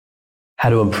how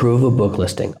to improve a book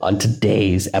listing on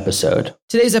today's episode.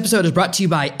 Today's episode is brought to you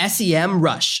by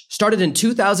SEMrush. Started in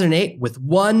 2008 with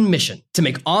one mission: to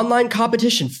make online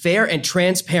competition fair and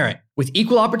transparent with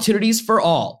equal opportunities for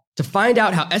all. To find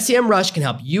out how SEMrush can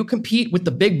help you compete with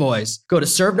the big boys, go to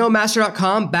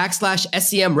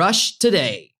servenomaster.com/SEMrush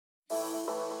today.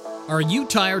 Are you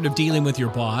tired of dealing with your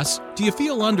boss? Do you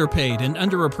feel underpaid and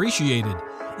underappreciated?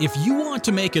 If you want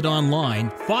to make it online,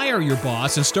 fire your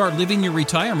boss and start living your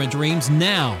retirement dreams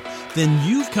now, then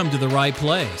you've come to the right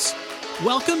place.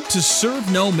 Welcome to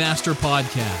Serve No Master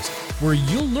Podcast, where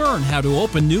you'll learn how to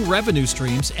open new revenue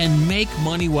streams and make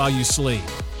money while you sleep.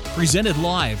 Presented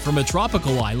live from a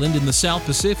tropical island in the South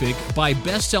Pacific by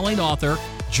best-selling author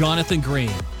Jonathan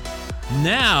Green.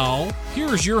 Now,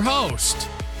 here's your host.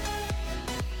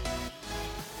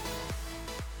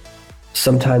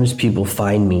 Sometimes people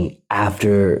find me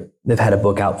after they've had a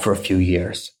book out for a few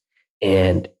years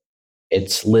and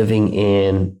it's living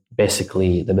in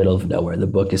basically the middle of nowhere. The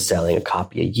book is selling a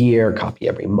copy a year, a copy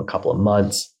every couple of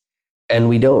months. And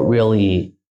we don't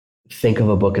really think of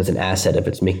a book as an asset if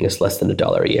it's making us less than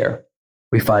 $1 a year.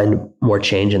 We find more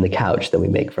change in the couch than we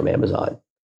make from Amazon.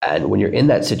 And when you're in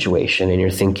that situation and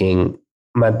you're thinking,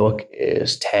 my book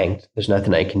is tanked, there's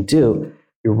nothing I can do,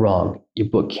 you're wrong. Your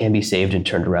book can be saved and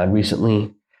turned around.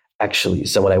 Recently, actually,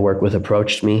 someone I work with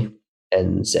approached me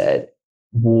and said,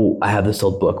 well, I have this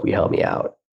old book, will you help me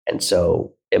out? And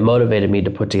so it motivated me to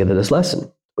put together this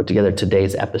lesson, put together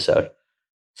today's episode.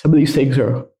 Some of these things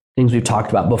are things we've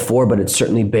talked about before, but it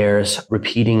certainly bears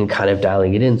repeating and kind of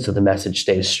dialing it in so the message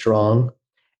stays strong.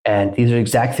 And these are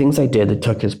exact things I did that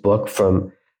took his book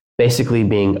from basically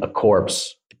being a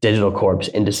corpse, digital corpse,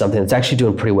 into something that's actually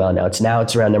doing pretty well now. It's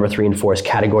around number 3 and 4. His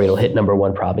category, it'll hit number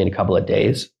 1 probably in a couple of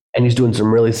days. And he's doing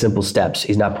some really simple steps.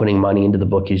 He's not putting money into the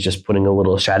book. He's just putting a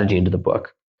little strategy into the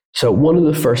book. So one of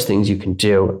the first things you can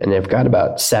do, and I've got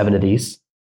about 7 of these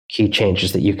key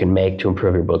changes that you can make to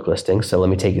improve your book listing. So let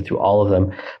me take you through all of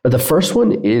them. But the first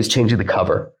one is changing the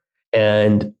cover.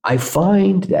 And I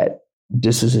find that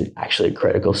this is actually a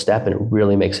critical step and it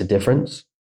really makes a difference.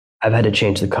 I've had to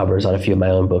change the covers on a few of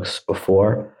my own books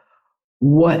before.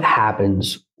 What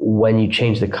happens when you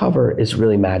change the cover is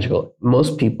really magical.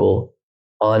 Most people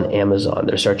on Amazon,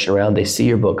 they're searching around, they see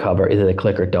your book cover, either they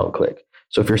click or don't click.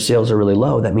 So if your sales are really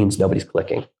low, that means nobody's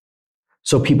clicking.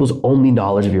 So people's only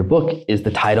knowledge of your book is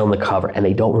the title and the cover, and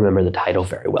they don't remember the title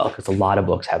very well because a lot of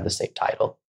books have the same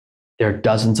title. There are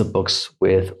dozens of books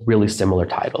with really similar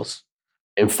titles.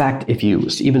 In fact, if you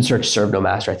even search Serve No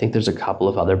Master, I think there's a couple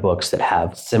of other books that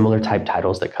have similar type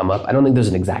titles that come up. I don't think there's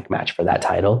an exact match for that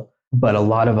title, but a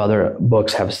lot of other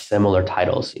books have similar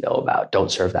titles, about don't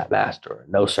serve that master or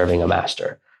no serving a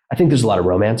master. I think there's a lot of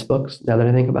romance books now that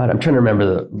I think about it. I'm trying to remember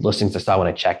the listings I saw when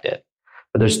I checked it,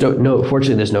 but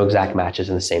fortunately, there's no exact matches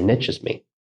in the same niche as me.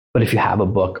 But if you have a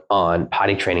book on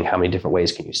potty training, how many different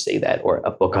ways can you say that? Or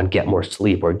a book on get more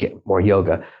sleep or get more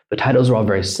yoga, the titles are all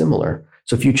very similar.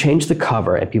 So if you change the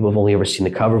cover and people have only ever seen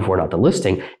the cover before, not the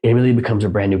listing, it really becomes a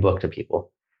brand new book to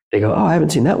people. They go, oh, I haven't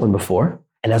seen that one before.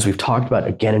 And as we've talked about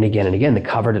again and again and again, the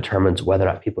cover determines whether or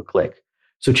not people click.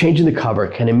 So changing the cover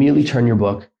can immediately turn your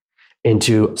book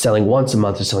into selling once a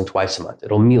month to selling twice a month.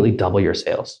 It'll immediately double your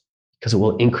sales because it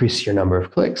will increase your number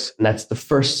of clicks. And that's the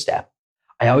first step.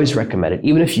 I always recommend it.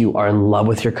 Even if you are in love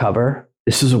with your cover,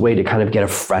 this is a way to kind of get a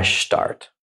fresh start.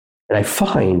 And I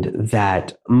find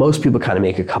that most people kind of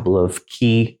make a couple of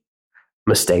key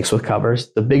mistakes with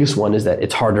covers. The biggest one is that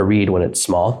it's hard to read when it's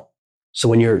small. So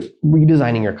when you're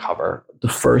redesigning your cover, the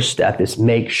first step is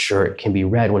make sure it can be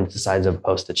read when it's the size of a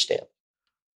postage stamp.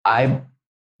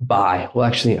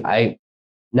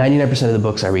 99% of the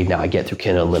books I read now, I get through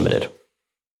Kindle Unlimited.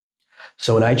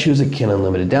 So when I choose a Kindle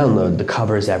Unlimited download, the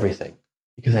cover is everything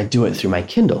because I do it through my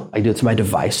Kindle. I do it through my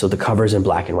device. So the cover is in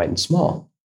black and white and small.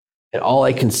 And all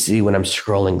I can see when I'm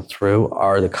scrolling through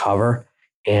are the cover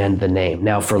and the name.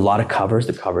 Now, for a lot of covers,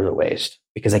 the cover's a waste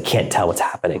because I can't tell what's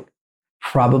happening.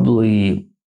 Probably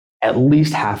at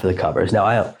least half of the covers. Now,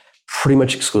 I pretty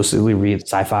much exclusively read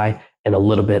sci-fi and a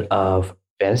little bit of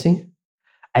fantasy.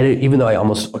 Even though I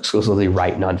almost exclusively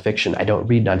write nonfiction, I don't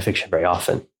read nonfiction very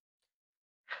often.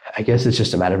 I guess it's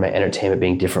just a matter of my entertainment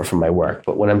being different from my work.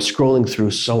 But when I'm scrolling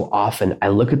through so often, I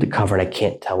look at the cover and I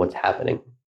can't tell what's happening.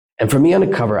 And for me on a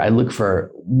cover, I look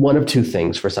for one of two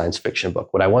things for a science fiction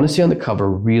book. What I want to see on the cover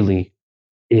really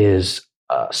is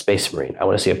a Space Marine. I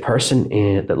want to see a person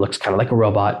that looks kind of like a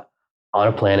robot on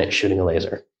a planet shooting a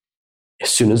laser. As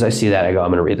soon as I see that, I go,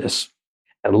 I'm going to read this.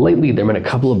 And lately, there have been a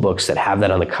couple of books that have that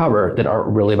on the cover that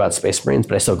aren't really about Space Marines,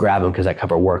 but I still grab them because that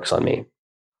cover works on me.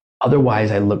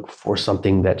 Otherwise, I look for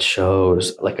something that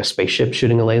shows like a spaceship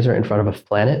shooting a laser in front of a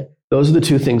planet. Those are the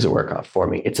two things that work out for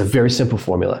me. It's a very simple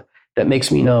formula that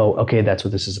makes me know, okay, that's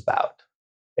what this is about.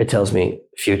 It tells me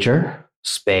future,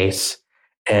 space,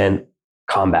 and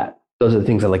combat. Those are the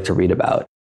things I like to read about.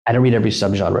 I don't read every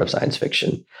subgenre of science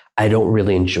fiction. I don't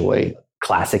really enjoy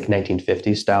classic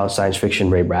 1950s style science fiction,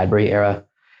 Ray Bradbury era.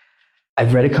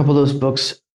 I've read a couple of those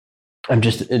books. I'm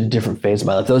just in a different phase of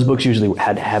my life. Those books usually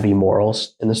had heavy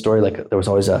morals in the story. Like there was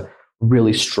always a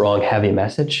really strong, heavy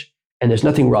message. And there's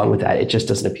nothing wrong with that. It just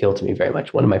doesn't appeal to me very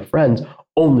much. One of my friends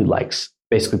only likes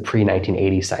basically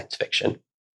pre-1980 science fiction,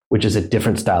 which is a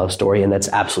different style of story. And that's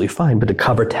absolutely fine. But the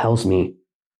cover tells me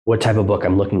what type of book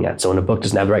I'm looking at. So when a book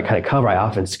doesn't have the right kind of cover, I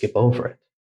often skip over it.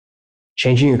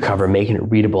 Changing your cover, making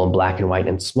it readable in black and white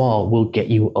and small will get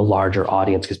you a larger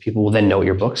audience because people will then know what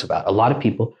your book's about. A lot of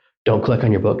people don't click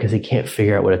on your book because they can't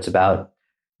figure out what it's about.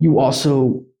 You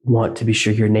also want to be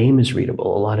sure your name is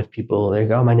readable. A lot of people, they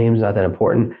go, oh, my name's not that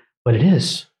important, but it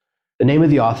is. The name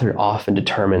of the author often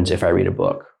determines if I read a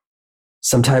book.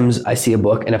 Sometimes I see a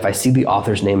book, and if I see the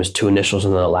author's name is two initials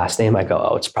and then the last name, I go,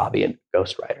 oh, it's probably a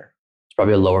ghostwriter. It's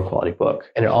probably a lower quality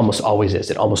book. And it almost always is.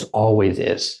 It almost always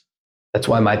is. That's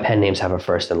why my pen names have a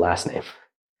first and last name,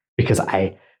 because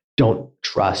I don't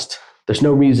trust. There's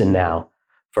no reason now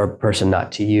for a person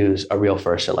not to use a real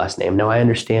first and last name. Now, I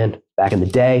understand back in the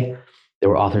day, there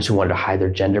were authors who wanted to hide their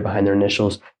gender behind their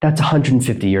initials. That's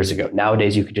 150 years ago.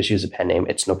 Nowadays, you could just use a pen name.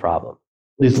 It's no problem.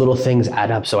 These little things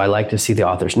add up. So I like to see the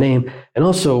author's name. And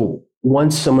also,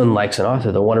 once someone likes an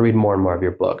author, they'll want to read more and more of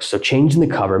your books. So changing the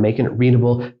cover, making it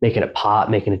readable, making it pop,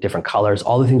 making it different colors,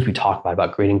 all the things we talk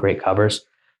about creating great covers,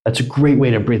 that's a great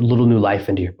way to breathe a little new life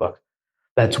into your book.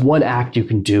 That's one act you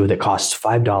can do that costs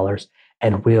 $5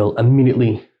 and will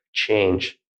immediately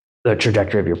change the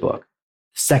trajectory of your book.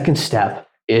 Second step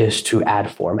is to add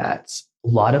formats. A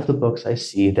lot of the books I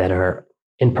see that are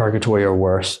in purgatory or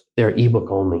worse, they're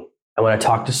ebook only. And when I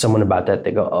talk to someone about that,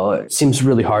 they go, oh, it seems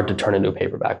really hard to turn into a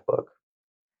paperback book.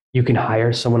 You can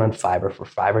hire someone on Fiverr for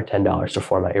 $5 or $10 to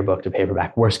format your book to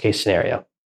paperback. Worst case scenario.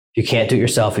 If you can't do it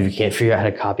yourself, if you can't figure out how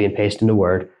to copy and paste into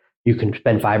Word, you can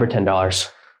spend $5 or $10.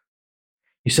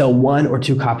 You sell 1 or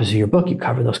 2 copies of your book, you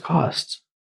cover those costs.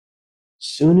 As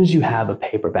soon as you have a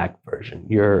paperback version,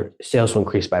 your sales will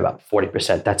increase by about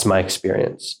 40%. That's my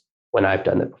experience when I've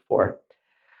done that before.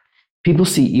 People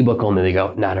see ebook only, they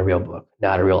go, not a real book,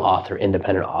 not a real author,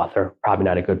 independent author, probably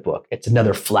not a good book. It's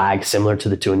another flag similar to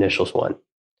the two initials one.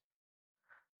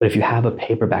 But if you have a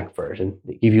paperback version,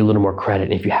 they give you a little more credit.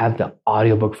 And if you have the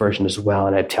audiobook version as well,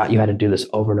 and I've taught you how to do this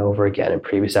over and over again in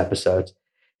previous episodes,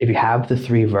 if you have the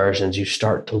 3 versions, you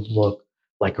start to look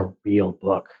like a real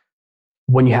book.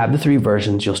 When you have the 3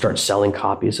 versions, you'll start selling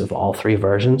copies of all 3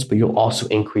 versions, but you'll also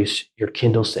increase your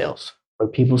Kindle sales. When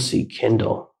people see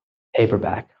Kindle,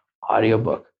 paperback,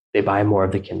 audiobook, they buy more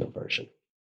of the Kindle version.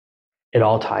 It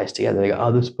all ties together. They go,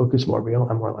 oh, this book is more real.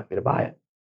 I'm more likely to buy it.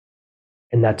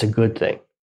 And that's a good thing.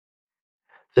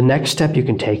 The next step you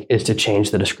can take is to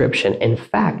change the description. In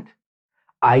fact,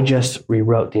 I just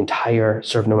rewrote the entire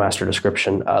Serve No Master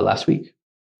description last week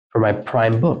for my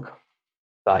Prime book.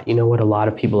 Thought, you know what? A lot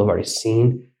of people have already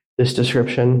seen this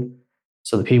description.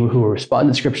 So the people who respond to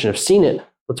the description have seen it.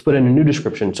 Let's put in a new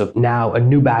description. So now a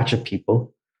new batch of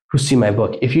people who see my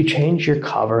book. If you change your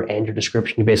cover and your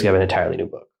description, you basically have an entirely new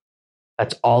book.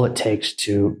 That's all it takes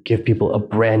to give people a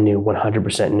brand new,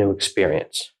 100% new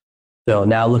experience. They'll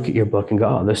now look at your book and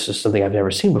go, oh, this is something I've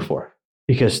never seen before.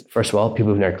 Because first of all,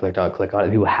 people who've never clicked on it, click on it.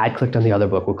 People who had clicked on the other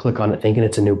book will click on it thinking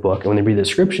it's a new book. And when they read the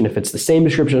description, if it's the same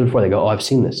description as before, they go, oh, I've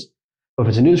seen this. But if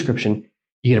it's a new description,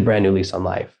 you get a brand new lease on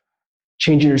life.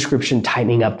 Changing your description,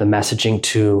 tightening up the messaging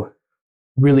to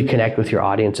really connect with your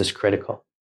audience is critical.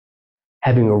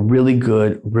 Having a really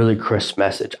good, really crisp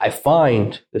message. I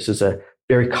find this is a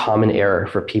very common error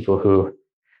for people who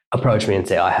approach me and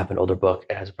say, oh, I have an older book.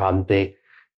 It has a problem. They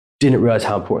didn't realize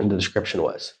how important the description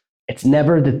was. It's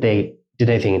never that they did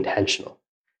anything intentional.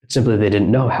 It's simply they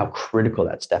didn't know how critical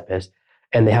that step is.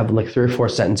 And they have like 3 or 4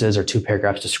 sentences or 2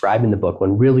 paragraphs describing the book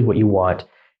when really what you want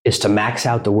is to max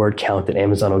out the word count that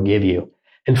Amazon will give you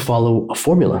and follow a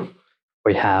formula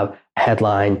where you have a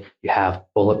headline, you have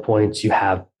bullet points, you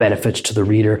have benefits to the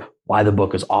reader, why the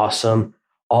book is awesome.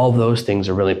 All those things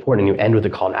are really important. And you end with a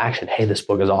call to action. Hey, this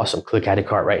book is awesome. Click add to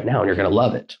cart right now and you're going to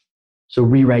love it. So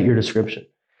rewrite your description.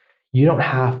 You don't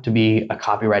have to be a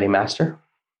copywriting master.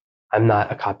 I'm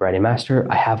not a copywriting master.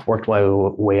 I have worked my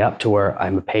way up to where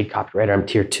I'm a paid copywriter. I'm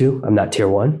tier 2. I'm not tier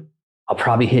 1. I'll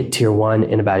probably hit tier 1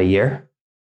 in about a year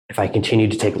if I continue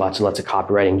to take lots and lots of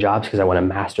copywriting jobs because I want to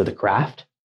master the craft.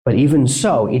 But even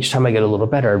so, each time I get a little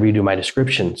better, I redo my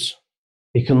descriptions.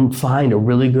 You can find a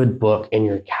really good book in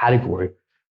your category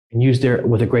and use there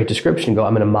with a great description, go,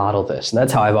 I'm going to model this. And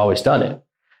that's how I've always done it.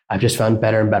 I've just found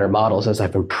better and better models as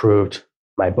I've improved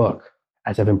my book,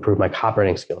 as I've improved my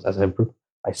copywriting skills, as I've improved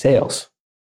my sales.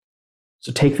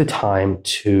 So take the time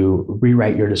to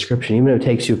rewrite your description. Even if it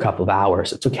takes you a couple of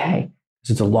hours, it's okay,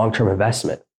 because it's a long-term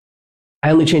investment.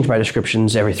 I only change my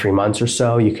descriptions every 3 months or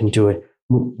so. You can do it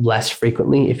less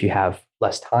frequently if you have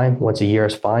less time. Once a year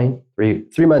is fine.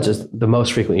 Three months is the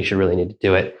most frequent you should really need to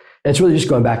do it. And it's really just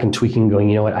going back and tweaking, going,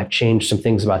 you know what, I've changed some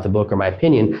things about the book or my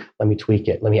opinion. Let me tweak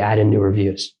it. Let me add in new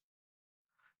reviews.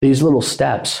 These little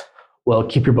steps will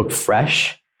keep your book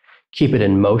fresh, keep it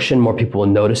in motion. More people will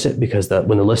notice it because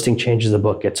when the listing changes, the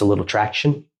book gets a little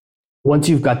traction. Once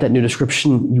you've got that new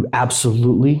description, you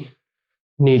absolutely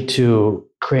need to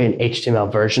create an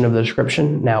HTML version of the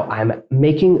description. Now, I'm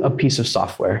making a piece of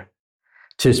software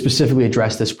to specifically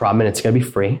address this problem, and it's going to be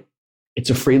free. It's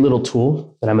a free little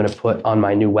tool that I'm going to put on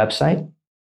my new website.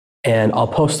 And I'll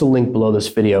post the link below this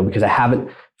video because I haven't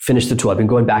finished the tool. I've been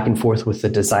going back and forth with the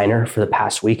designer for the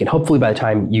past week. And hopefully by the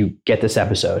time you get this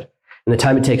episode and the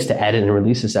time it takes to edit and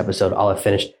release this episode, I'll have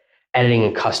finished editing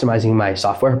and customizing my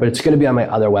software. But it's going to be on my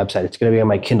other website. It's going to be on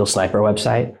my Kindle Sniper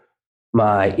website,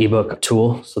 my ebook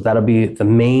tool. So that'll be the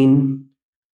main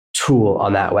tool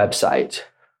on that website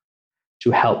to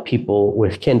help people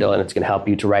with Kindle, and it's going to help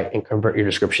you to write and convert your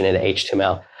description into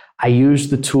HTML. I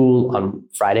used the tool on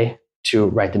Friday to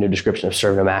write the new description of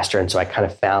Serve No Master, and so I kind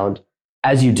of found,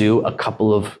 as you do, a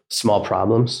couple of small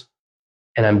problems,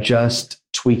 and I'm just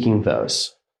tweaking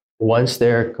those. Once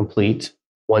they're complete,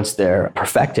 once they're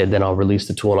perfected, then I'll release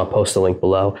the tool and I'll post the link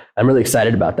below. I'm really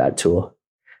excited about that tool,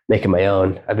 making my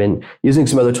own. I've been using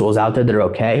some other tools out there that are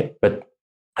okay, but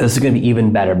this is going to be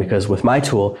even better because with my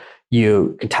tool,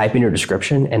 you can type in your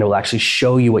description and it will actually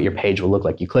show you what your page will look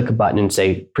like. You click a button and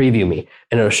say, preview me,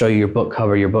 and it'll show you your book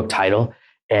cover, your book title,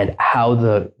 and how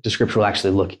the description will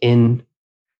actually look in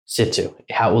situ,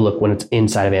 how it will look when it's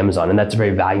inside of Amazon. And that's a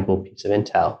very valuable piece of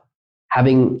intel.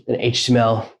 Having an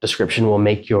HTML description will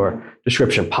make your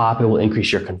description pop. It will increase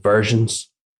your conversions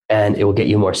and it will get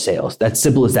you more sales. That's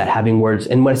simple as that. Having words,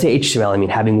 and when I say HTML, I mean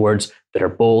having words that are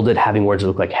bolded, having words that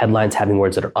look like headlines, having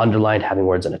words that are underlined, having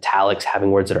words in italics,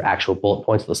 having words that are actual bullet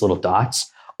points, those little dots.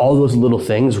 All those little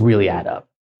things really add up.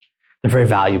 They're very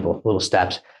valuable little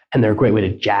steps, and they're a great way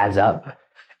to jazz up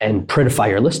and prettify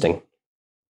your listing.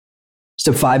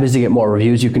 Step 5 is to get more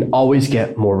reviews. You can always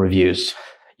get more reviews.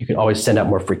 You can always send out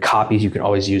more free copies. You can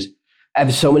always use, I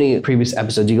have so many previous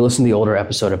episodes. You can listen to the older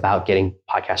episode about getting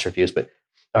podcast reviews,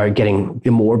 or getting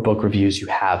the more book reviews you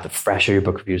have, the fresher your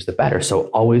book reviews, the better. So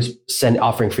always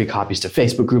offering free copies to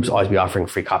Facebook groups, always be offering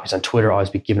free copies on Twitter, always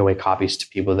be giving away copies to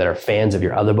people that are fans of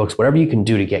your other books, whatever you can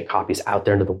do to get copies out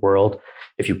there into the world.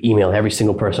 If you email every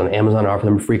single person on Amazon and offer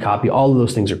them a free copy, all of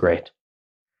those things are great.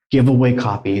 Give away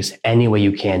copies any way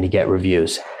you can to get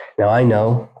reviews. Now I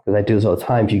know, because I do this all the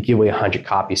time, if you give away 100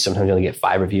 copies, sometimes you only get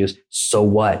 5 reviews. So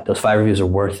what? Those 5 reviews are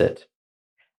worth it.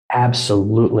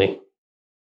 Absolutely.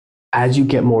 As you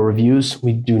get more reviews,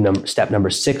 we do step number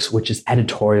 6, which is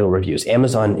editorial reviews.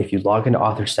 Amazon, if you log into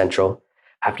Author Central,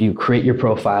 after you create your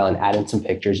profile and add in some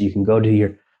pictures, you can go to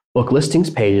your book listings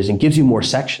pages and gives you more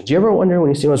sections. You ever wonder when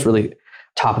you see those really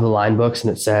top of the line books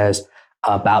and it says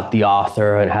about the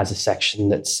author and it has a section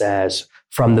that says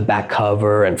from the back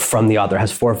cover and from the author, it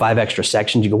has 4 or 5 extra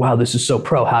sections. You go, wow, this is so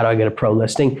pro. How do I get a pro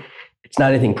listing? It's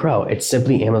not anything pro. It's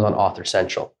simply Amazon Author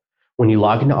Central. When you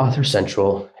log into Author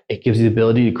Central, it gives you the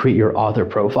ability to create your author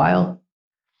profile.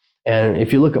 And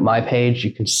if you look at my page,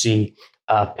 you can see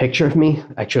a picture of me.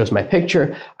 I chose my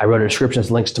picture. I wrote a description that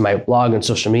links to my blog and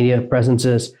social media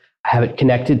presences. I have it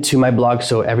connected to my blog,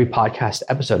 so every podcast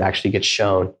episode actually gets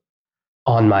shown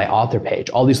on my author page.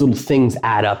 All these little things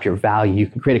add up your value. You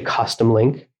can create a custom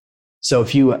link. So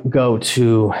if you go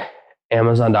to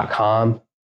Amazon.com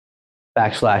 / I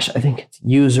think it's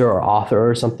user or author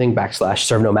or something /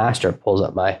 Serve No Master, it pulls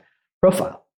up my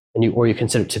profile. Or you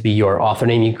consider it to be your author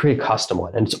name, you create a custom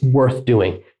one. And it's worth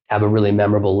doing to have a really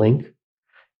memorable link.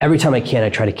 Every time I can, I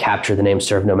try to capture the name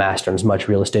Serve No Master in as much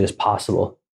real estate as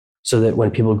possible so that when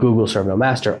people Google Serve No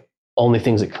Master, only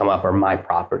things that come up are my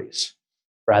properties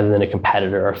rather than a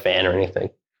competitor or a fan or anything.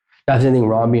 Not there's anything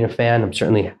wrong being a fan. I'm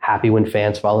certainly happy when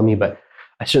fans follow me, but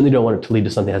I certainly don't want it to lead to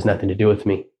something that has nothing to do with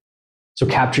me. So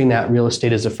capturing that real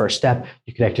estate is the first step.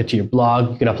 You connect it to your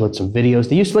blog. You can upload some videos.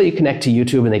 They used to let you connect to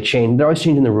YouTube and they're always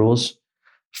changing the rules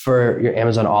for your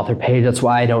Amazon author page. That's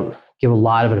why I don't give a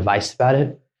lot of advice about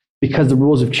it, because the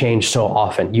rules have changed so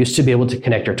often. You used to be able to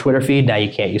connect your Twitter feed. Now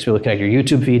you can't. You used to be able to connect your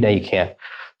YouTube feed. Now you can't.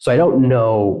 So I don't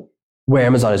know where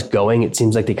Amazon is going. It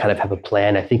seems like they kind of have a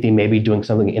plan. I think they may be doing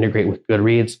something to integrate with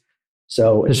Goodreads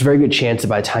So there's a very good chance that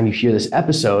by the time you hear this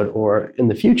episode or in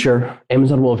the future,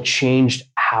 Amazon will have changed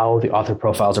how the author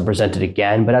profiles are presented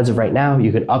again. But as of right now,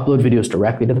 you can upload videos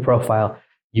directly to the profile.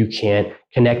 You can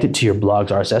connect it to your blog's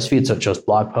RSS feed, so it shows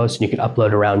blog posts, and you can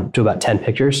upload around to about 10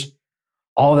 pictures.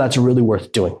 All of that's really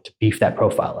worth doing to beef that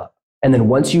profile up. And then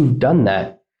once you've done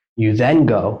that, you then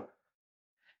go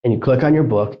and you click on your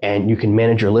book and you can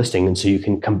manage your listing. And so you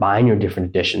can combine your different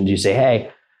editions. You say,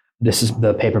 hey, this is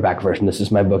the paperback version. This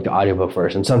is my book, the audiobook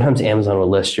version. Sometimes Amazon will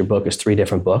list your book as 3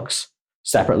 different books,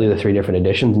 separately the 3 different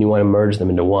editions, and you want to merge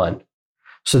them into one.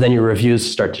 So then your reviews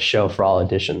start to show for all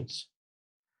editions.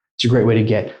 It's a great way to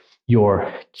get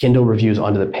your Kindle reviews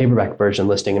onto the paperback version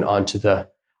listing and onto the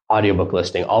audiobook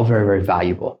listing, all very, very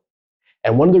valuable.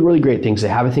 And one of the really great things, they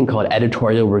have a thing called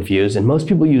editorial reviews, and most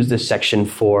people use this section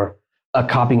for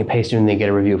copying and pasting when they get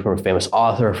a review from a famous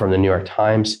author or from the New York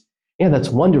Times. Yeah, that's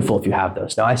wonderful if you have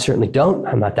those. Now, I certainly don't.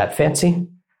 I'm not that fancy.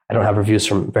 I don't have reviews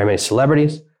from very many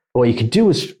celebrities. But what you could do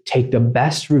is take the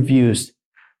best reviews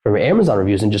from Amazon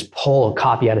reviews and just pull a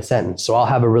copy out a sentence. So I'll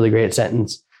have a really great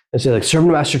sentence and say, like, Serve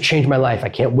No Master changed my life. I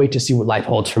can't wait to see what life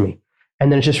holds for me.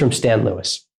 And then it's just from Stan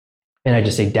Lewis. And I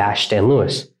just say --Stan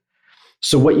Lewis.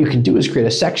 So what you can do is create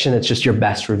a section that's just your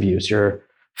best reviews, your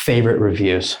favorite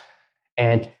reviews.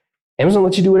 And Amazon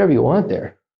lets you do whatever you want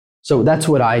there. So that's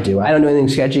what I do. I don't do anything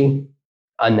sketchy,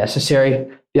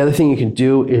 unnecessary. The other thing you can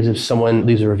do is if someone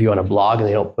leaves a review on a blog and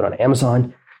they don't put it on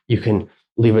Amazon, you can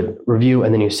leave a review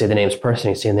and then you say the name's person,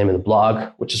 you say the name of the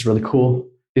blog, which is really cool.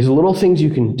 These are little things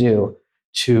you can do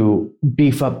to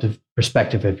beef up the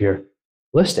perspective of your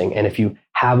listing. And if you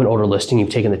have an older listing, you've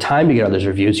taken the time to get others'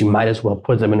 reviews, you might as well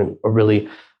put them in a really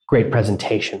great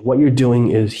presentation. What you're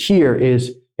doing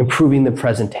is improving the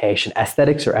presentation.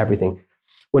 Aesthetics are everything.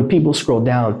 When people scroll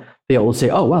down, they will say,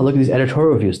 oh, wow, look at these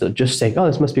editorial reviews. They'll just say, oh,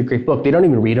 this must be a great book. They don't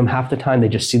even read them half the time. They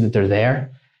just see that they're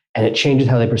there, and it changes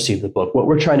how they perceive the book. What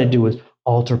we're trying to do is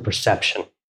alter perception.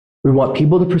 We want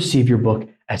people to perceive your book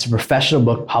as a professional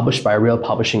book published by a real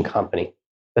publishing company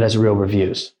that has real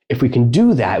reviews. If we can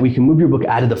do that, we can move your book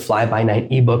out of the fly-by-night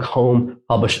ebook home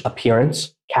published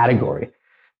appearance category.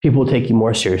 People will take you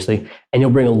more seriously, and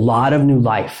you'll bring a lot of new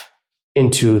life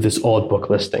into this old book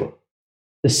listing.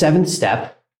 The 7th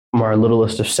step from our little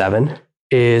list of 7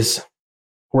 is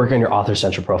work on your author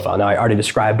central profile. Now, I already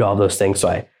described all those things, so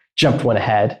I jumped one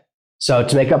ahead. So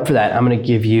to make up for that, I'm going to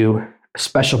give you a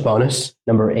special bonus,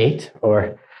 number 8,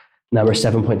 or number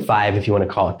 7.5, if you want to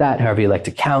call it that, however you like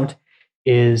to count,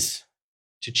 is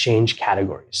to change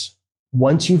categories.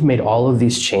 Once you've made all of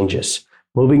these changes,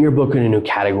 moving your book in a new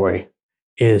category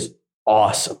is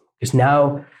awesome, because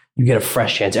now you get a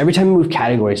fresh chance. Every time you move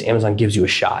categories, Amazon gives you a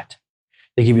shot.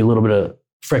 They give you a little bit of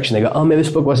friction. They go, oh, maybe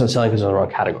this book wasn't selling because it was in the wrong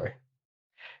category.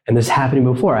 And this happened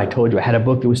before. I told you I had a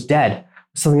book that was dead,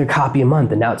 selling a copy a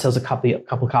month, and now it sells a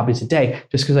couple copies a day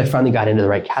just because I finally got into the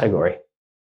right category.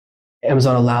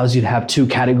 Amazon allows you to have 2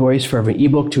 categories for every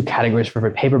ebook, 2 categories for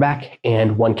every paperback,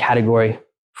 and 1 category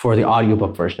for the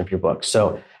audiobook version of your book.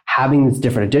 So having these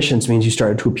different editions means you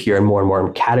started to appear in more and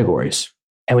more categories.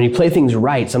 And when you play things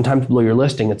right, sometimes below your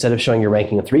listing, instead of showing your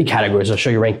ranking in 3 categories, they'll show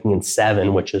your ranking in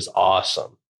 7, which is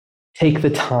awesome. Take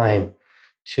the time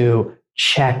to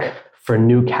check for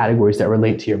new categories that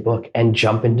relate to your book and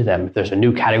jump into them. If there's a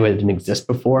new category that didn't exist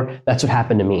before, that's what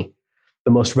happened to me.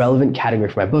 The most relevant category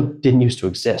for my book didn't used to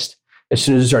exist. As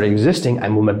soon as it started existing, I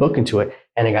moved my book into it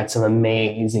and I got some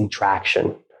amazing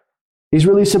traction. These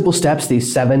really simple steps,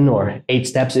 these 7 or 8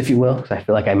 steps, if you will, because I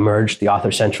feel like I merged the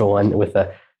Author Central one with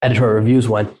the editorial reviews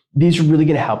one, these are really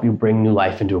going to help you bring new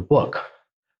life into a book.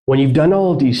 When you've done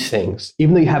all of these things,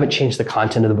 even though you haven't changed the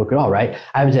content of the book at all, right?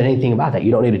 I haven't done anything about that.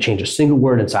 You don't need to change a single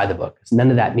word inside the book, because none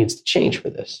of that needs to change for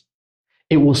this.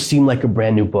 It will seem like a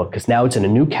brand new book because now it's in a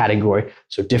new category.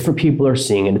 So different people are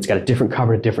seeing it. It's got a different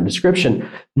cover, a different description.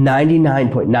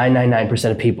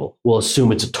 99.999% of people will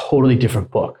assume it's a totally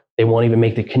different book. They won't even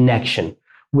make the connection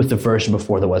with the version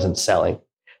before that wasn't selling.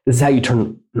 This is how you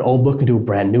turn an old book into a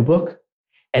brand new book,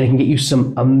 and it can get you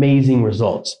some amazing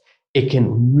results. It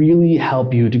can really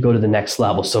help you to go to the next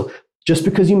level. So just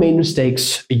because you made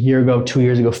mistakes a year ago, 2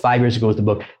 years ago, 5 years ago with the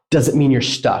book, doesn't mean you're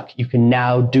stuck. You can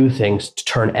now do things to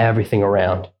turn everything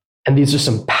around. And these are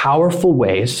some powerful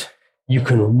ways you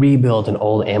can rebuild an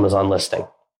old Amazon listing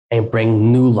and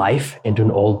bring new life into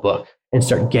an old book and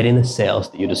start getting the sales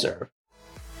that you deserve.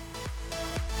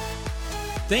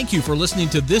 Thank you for listening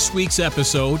to this week's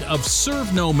episode of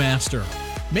Serve No Master.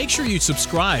 Make sure you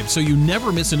subscribe so you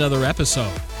never miss another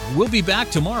episode. We'll be back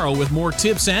tomorrow with more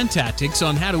tips and tactics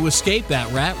on how to escape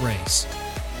that rat race.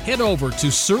 Head over to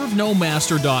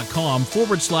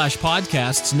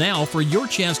servenomaster.com/podcasts now for your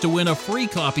chance to win a free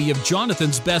copy of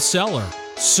Jonathan's bestseller,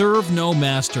 Serve No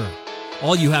Master.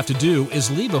 All you have to do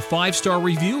is leave a 5-star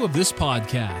review of this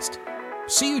podcast.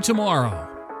 See you tomorrow.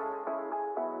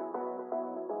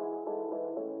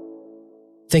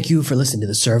 Thank you for listening to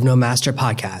the Serve No Master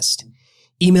podcast.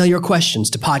 Email your questions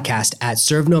to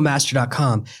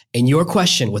podcast@servenomaster.com, and your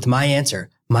question with my answer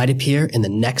might appear in the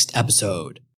next episode.